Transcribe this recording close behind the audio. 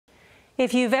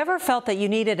If you've ever felt that you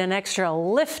needed an extra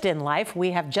lift in life,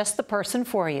 we have just the person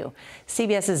for you.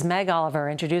 CBS's Meg Oliver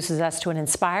introduces us to an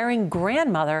inspiring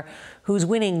grandmother who's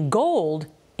winning gold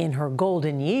in her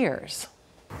golden years.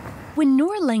 When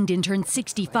Norah Langdon turned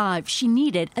 65, she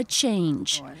needed a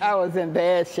change. I was in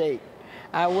bad shape.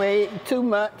 I weighed too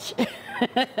much,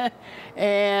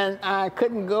 and I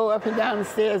couldn't go up and down the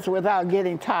stairs without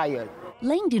getting tired.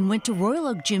 Langdon went to Royal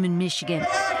Oak Gym in Michigan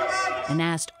and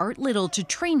asked Art Little to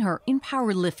train her in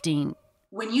powerlifting.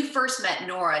 When you first met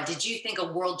Norah, did you think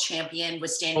a world champion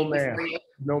was standing before you?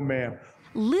 No, ma'am.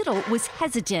 Little was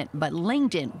hesitant, but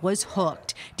Langdon was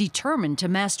hooked, determined to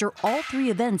master all 3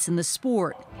 events in the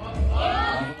sport.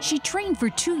 She trained for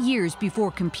 2 years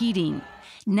before competing.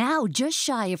 Now, just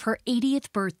shy of her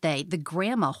 80th birthday, the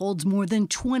grandma holds more than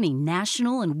 20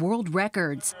 national and world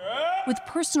records, with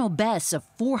personal bests of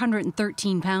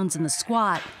 413 pounds in the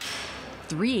squat,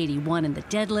 381 in the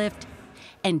deadlift,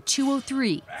 and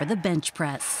 203 for the bench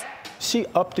press. She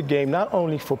upped the game not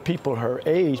only for people her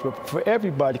age, but for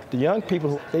everybody. The young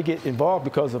people, they get involved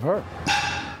because of her.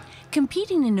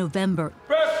 Competing in November,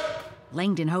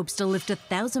 Langdon hopes to lift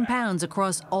 1,000 pounds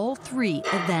across all 3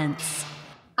 events.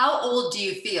 How old do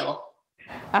you feel?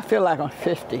 I feel like I'm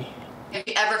 50. Have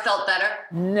you ever felt better?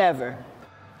 Never.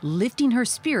 Lifting her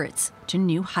spirits to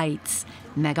new heights.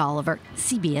 Meg Oliver,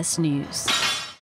 CBS News.